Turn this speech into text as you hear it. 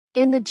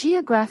In the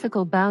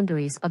geographical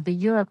boundaries of the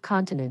Europe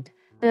continent,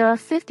 there are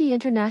 50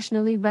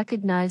 internationally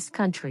recognized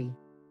countries.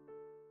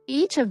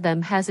 Each of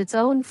them has its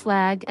own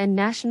flag and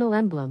national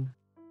emblem.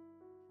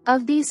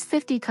 Of these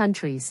 50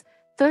 countries,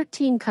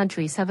 13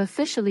 countries have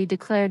officially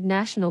declared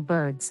national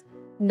birds,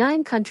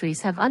 9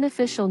 countries have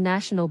unofficial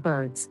national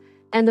birds,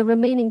 and the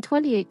remaining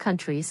 28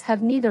 countries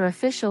have neither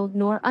official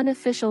nor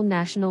unofficial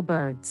national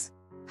birds.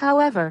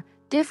 However,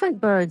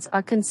 different birds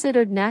are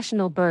considered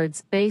national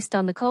birds based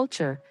on the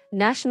culture,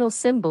 national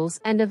symbols,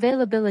 and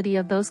availability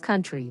of those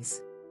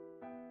countries.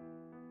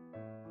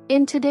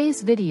 In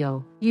today's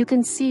video, you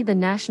can see the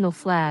national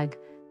flag,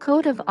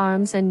 coat of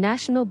arms, and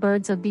national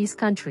birds of these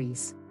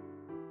countries.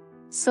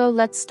 So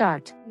let's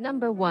start.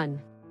 Number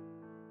 1.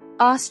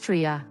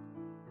 Austria.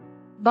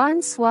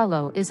 Barn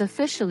swallow is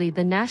officially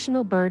the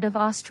national bird of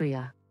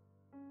Austria.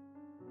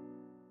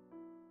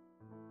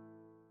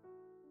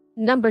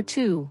 Number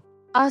 2.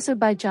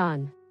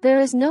 Azerbaijan. There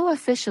is no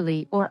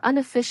officially or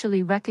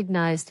unofficially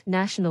recognized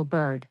national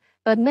bird,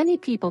 but many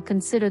people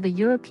consider the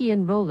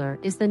European roller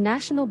is the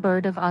national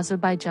bird of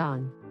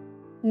Azerbaijan.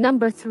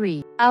 Number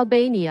 3.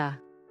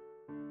 Albania.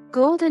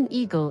 Golden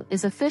eagle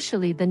is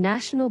officially the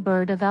national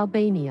bird of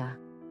Albania.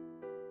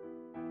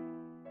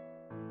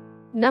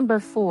 Number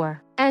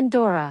 4.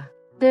 Andorra.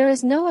 There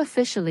is no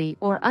officially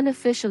or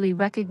unofficially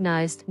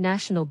recognized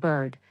national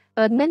bird,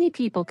 but many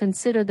people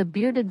consider the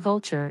bearded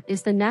vulture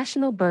is the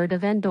national bird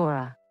of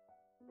Andorra.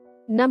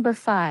 Number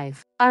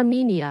 5.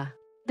 Armenia.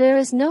 There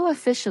is no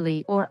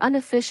officially or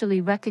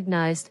unofficially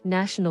recognized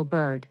national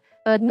bird,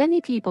 but many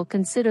people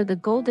consider the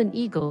golden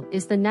eagle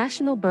is the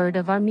national bird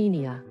of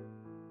Armenia.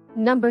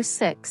 Number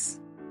 6.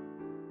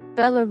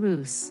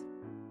 Belarus.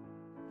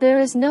 There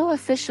is no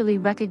officially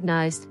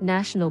recognized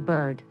national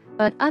bird,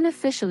 but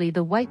unofficially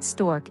the white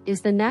stork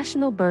is the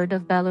national bird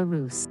of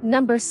Belarus.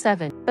 Number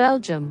 7.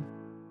 Belgium.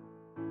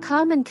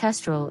 Common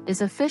kestrel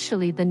is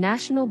officially the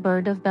national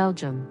bird of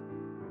Belgium.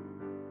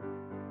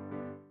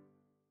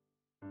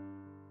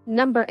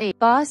 Number 8.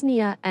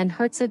 Bosnia and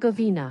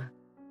Herzegovina.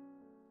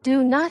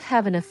 Do not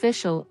have an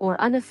official or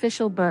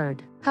unofficial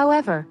bird.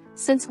 However,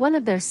 since one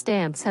of their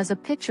stamps has a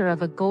picture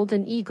of a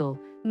golden eagle,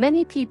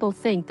 many people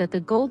think that the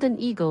golden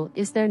eagle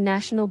is their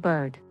national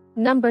bird.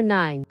 Number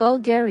 9.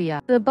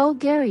 Bulgaria. The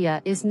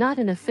Bulgaria is not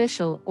an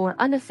official or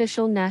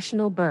unofficial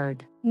national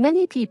bird.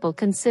 Many people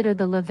consider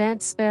the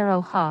Levant sparrow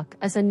hawk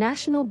as a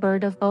national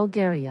bird of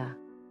Bulgaria.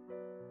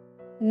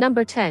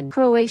 Number 10.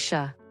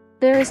 Croatia.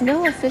 There is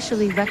no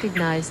officially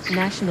recognized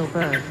national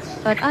bird,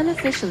 but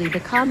unofficially the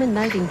common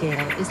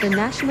nightingale is the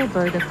national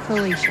bird of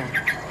Croatia.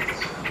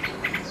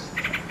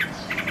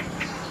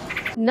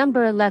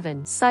 Number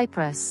 11.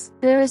 Cyprus.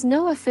 There is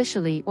no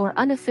officially or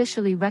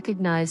unofficially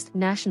recognized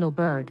national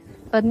bird,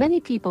 but many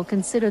people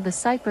consider the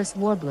Cyprus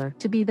warbler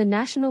to be the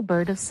national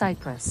bird of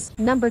Cyprus.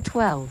 Number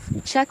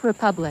 12. Czech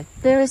Republic.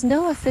 There is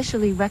no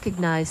officially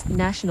recognized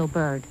national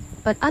bird,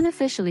 but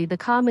unofficially the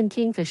common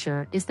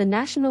kingfisher is the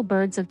national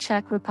birds of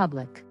Czech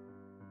Republic.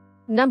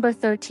 Number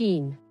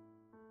 13.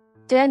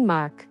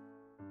 Denmark.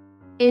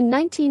 In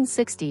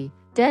 1960,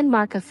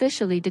 Denmark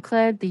officially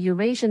declared the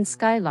Eurasian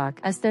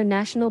skylark as their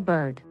national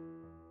bird.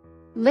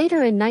 Later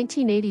in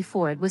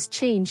 1984 it was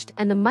changed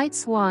and the white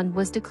swan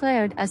was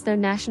declared as their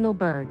national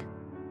bird.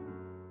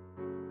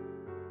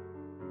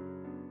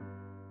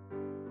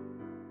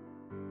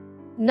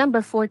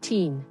 Number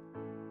 14.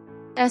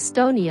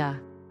 Estonia.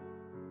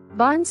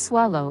 Barn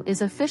swallow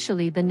is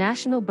officially the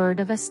national bird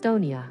of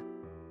Estonia.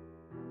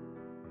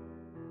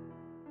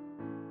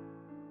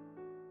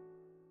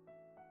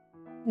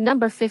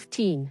 Number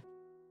 15.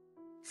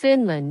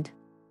 Finland.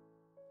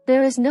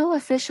 There is no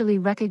officially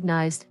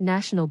recognized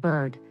national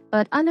bird,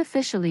 but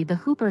unofficially the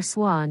Hooper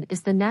swan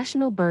is the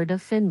national bird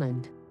of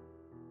Finland.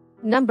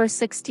 Number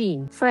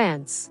 16.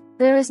 France.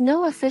 There is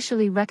no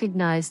officially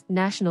recognized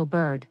national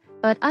bird,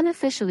 but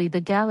unofficially the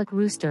Gallic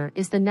rooster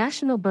is the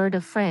national bird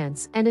of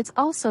France and it's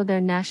also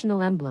their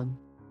national emblem.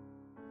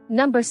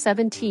 Number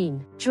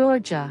 17.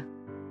 Georgia.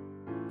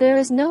 There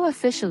is no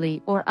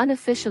officially or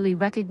unofficially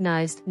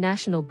recognized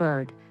national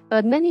bird,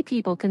 but many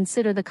people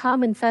consider the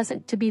common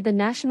pheasant to be the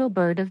national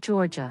bird of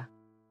Georgia.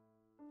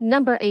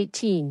 Number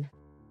 18.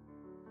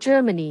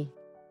 Germany.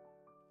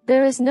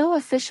 There is no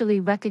officially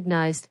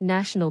recognized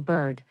national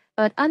bird,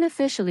 but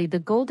unofficially the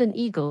golden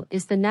eagle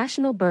is the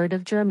national bird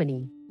of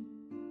Germany.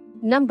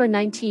 Number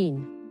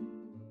 19.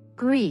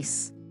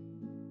 Greece.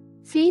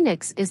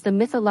 Phoenix is the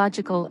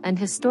mythological and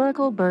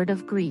historical bird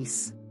of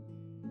Greece.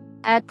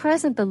 At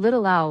present the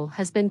little owl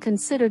has been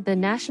considered the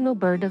national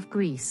bird of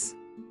Greece.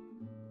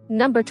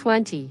 Number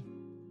 20.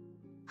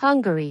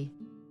 Hungary.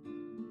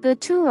 The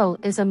turtle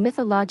is a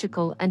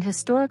mythological and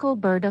historical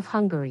bird of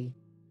Hungary.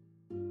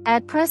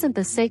 At present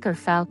the Saker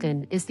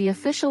falcon is the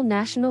official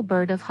national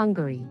bird of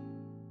Hungary.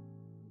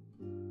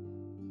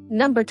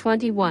 Number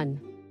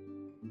 21.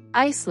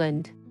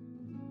 Iceland.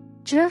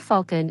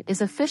 Gerfalcon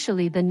is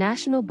officially the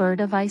national bird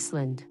of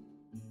Iceland.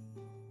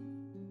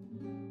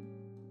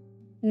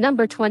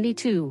 Number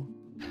 22.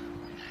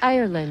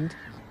 Ireland.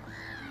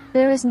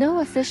 There is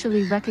no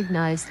officially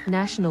recognized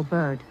national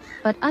bird,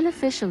 but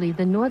unofficially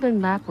the northern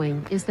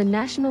lapwing is the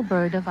national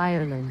bird of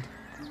Ireland.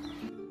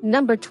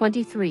 Number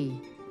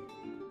 23.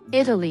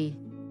 Italy.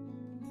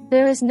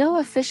 There is no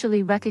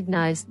officially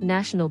recognized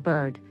national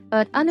bird,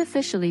 but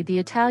unofficially the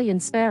Italian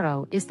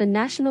sparrow is the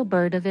national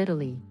bird of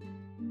Italy.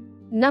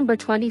 Number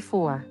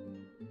 24.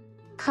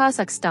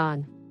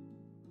 Kazakhstan.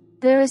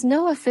 There is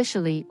no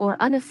officially or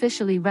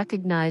unofficially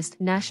recognized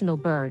national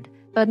bird,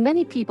 but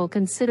many people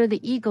consider the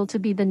eagle to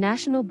be the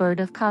national bird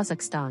of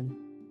Kazakhstan.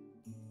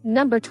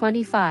 Number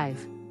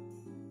 25.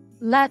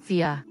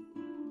 Latvia.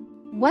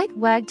 White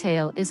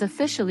wagtail is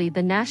officially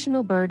the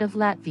national bird of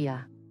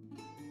Latvia.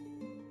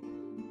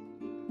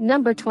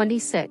 Number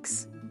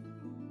 26.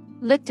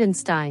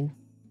 Liechtenstein.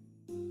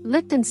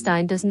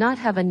 Liechtenstein does not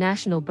have a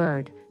national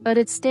bird, but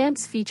its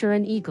stamps feature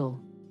an eagle.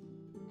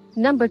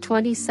 Number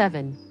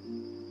 27.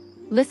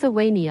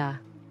 Lithuania.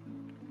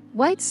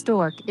 White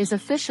stork is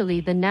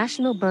officially the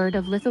national bird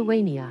of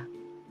Lithuania.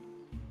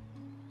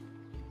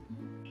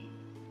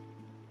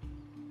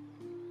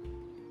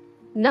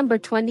 Number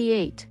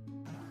 28.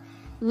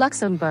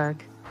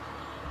 Luxembourg.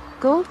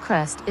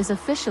 Goldcrest is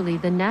officially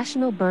the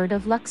national bird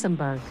of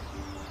Luxembourg.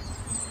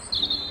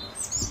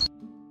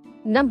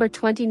 Number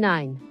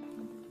 29.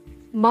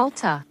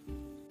 Malta.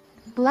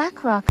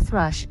 Black-rock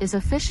thrush is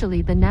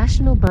officially the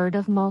national bird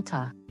of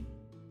Malta.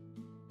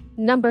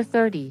 Number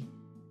 30.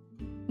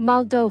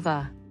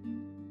 Moldova.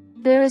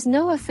 There is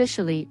no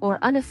officially or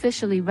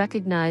unofficially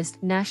recognized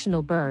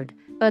national bird,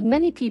 but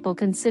many people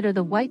consider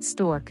the white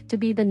stork to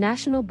be the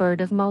national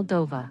bird of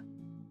Moldova.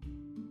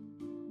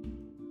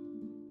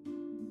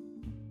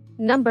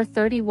 Number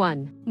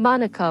 31.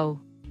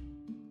 Monaco.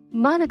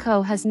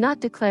 Monaco has not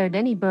declared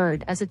any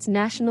bird as its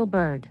national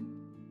bird.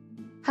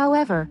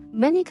 However,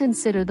 many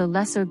consider the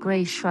lesser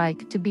gray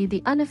shrike to be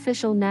the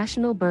unofficial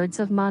national birds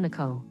of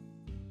Monaco.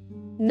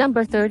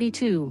 Number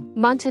 32.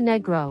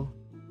 Montenegro.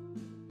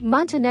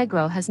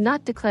 Montenegro has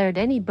not declared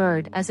any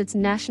bird as its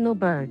national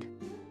bird.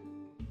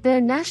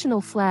 Their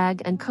national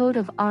flag and coat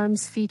of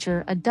arms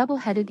feature a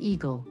double-headed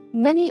eagle.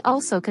 Many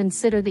also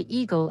consider the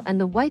eagle and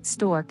the white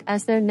stork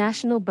as their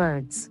national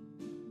birds.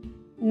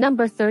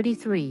 Number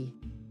 33.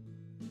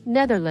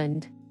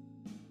 Netherlands.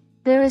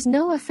 There is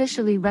no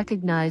officially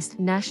recognized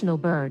national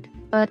bird,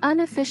 but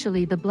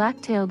unofficially the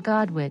black-tailed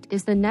godwit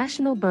is the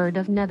national bird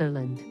of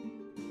Netherlands.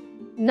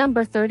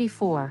 Number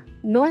 34.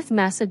 North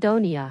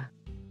Macedonia.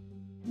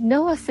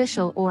 No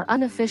official or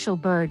unofficial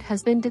bird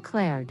has been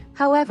declared.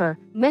 However,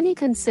 many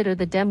consider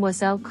the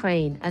demoiselle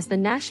crane as the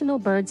national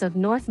birds of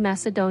North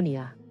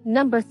Macedonia.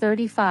 Number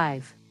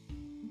 35.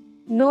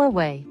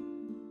 Norway.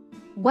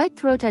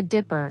 White-throated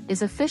dipper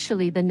is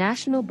officially the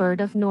national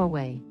bird of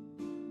Norway.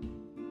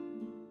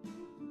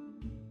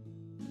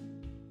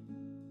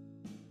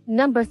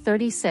 Number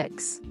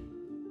 36.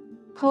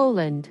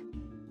 Poland.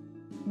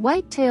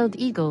 White-tailed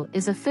eagle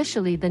is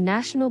officially the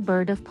national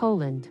bird of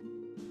Poland.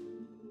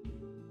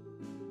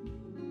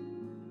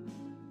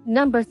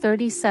 Number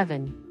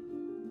 37.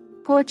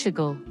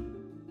 Portugal.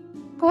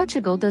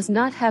 Portugal does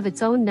not have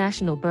its own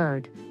national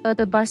bird, but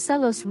the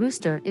Barcelos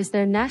rooster is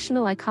their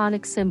national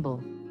iconic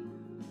symbol.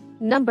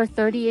 Number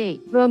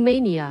 38.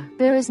 Romania.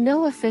 There is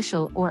no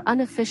official or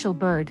unofficial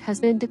bird has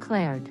been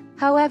declared.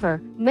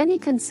 However, many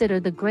consider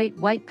the great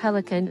white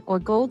pelican or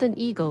golden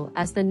eagle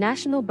as the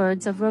national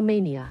birds of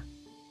Romania.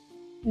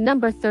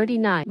 Number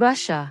 39.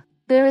 Russia.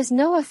 There is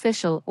no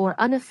official or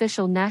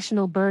unofficial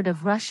national bird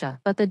of Russia,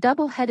 but the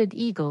double-headed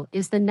eagle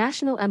is the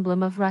national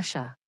emblem of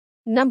Russia.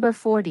 Number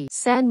 40.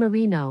 San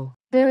Marino.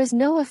 There is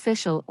no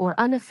official or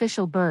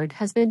unofficial bird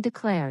has been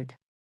declared.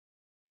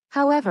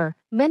 However,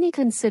 many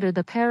consider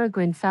the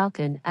peregrine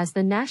falcon as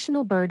the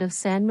national bird of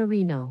San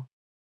Marino.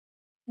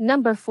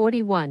 Number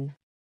 41.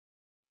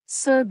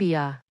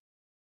 Serbia.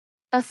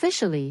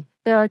 Officially,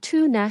 there are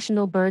two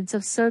national birds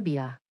of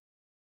Serbia.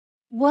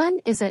 One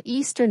is an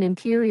eastern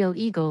imperial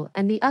eagle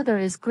and the other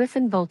is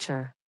griffon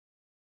vulture.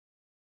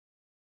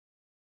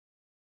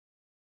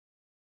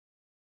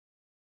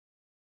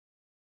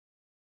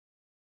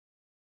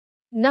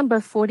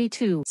 Number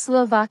 42.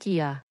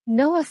 Slovakia.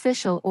 No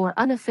official or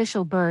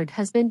unofficial bird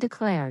has been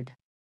declared.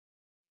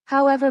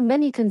 However,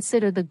 many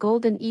consider the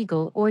golden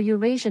eagle or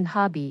Eurasian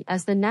hobby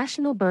as the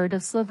national bird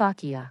of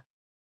Slovakia.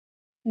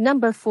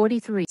 Number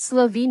 43.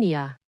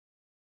 Slovenia.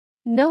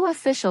 No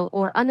official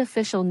or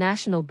unofficial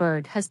national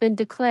bird has been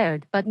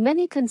declared, but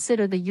many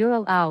consider the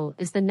Ural owl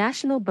is the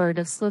national bird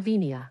of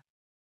Slovenia.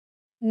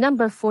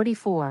 Number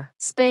 44.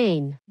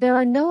 Spain. There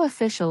are no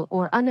official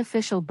or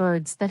unofficial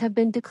birds that have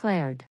been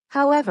declared.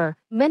 However,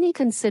 many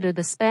consider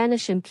the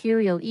Spanish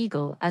imperial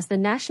eagle as the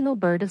national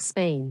bird of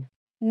Spain.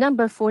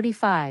 Number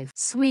 45.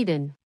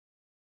 Sweden.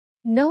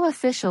 No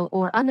official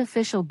or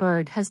unofficial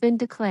bird has been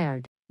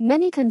declared.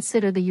 Many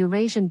consider the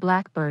Eurasian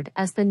blackbird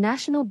as the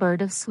national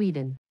bird of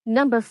Sweden.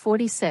 Number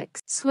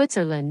 46.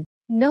 Switzerland.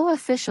 No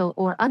official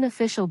or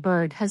unofficial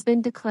bird has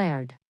been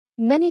declared.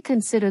 Many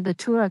consider the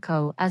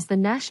turako as the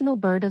national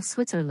bird of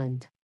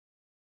Switzerland.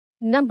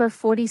 Number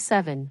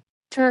 47.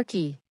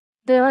 Turkey.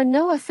 There are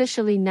no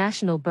officially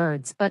national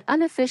birds, but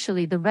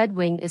unofficially the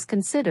redwing is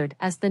considered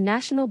as the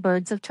national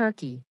birds of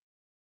Turkey.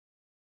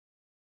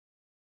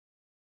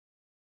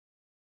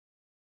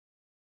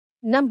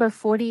 Number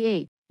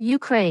 48.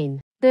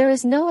 Ukraine. There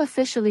is no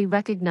officially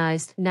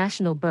recognized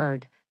national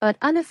bird, but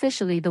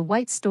unofficially the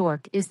white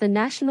stork is the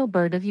national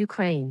bird of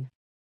Ukraine.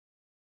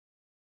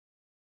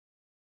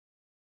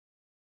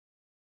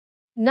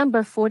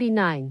 Number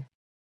 49.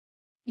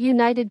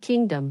 United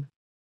Kingdom.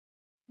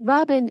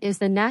 Robin is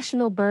the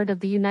national bird of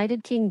the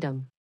United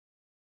Kingdom.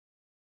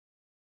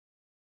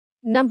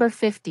 Number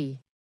 50.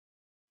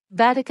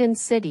 Vatican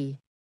City.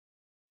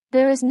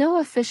 There is no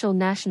official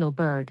national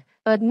bird,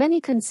 but many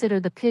consider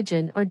the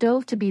pigeon or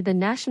dove to be the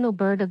national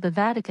bird of the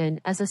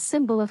Vatican as a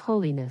symbol of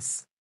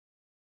holiness.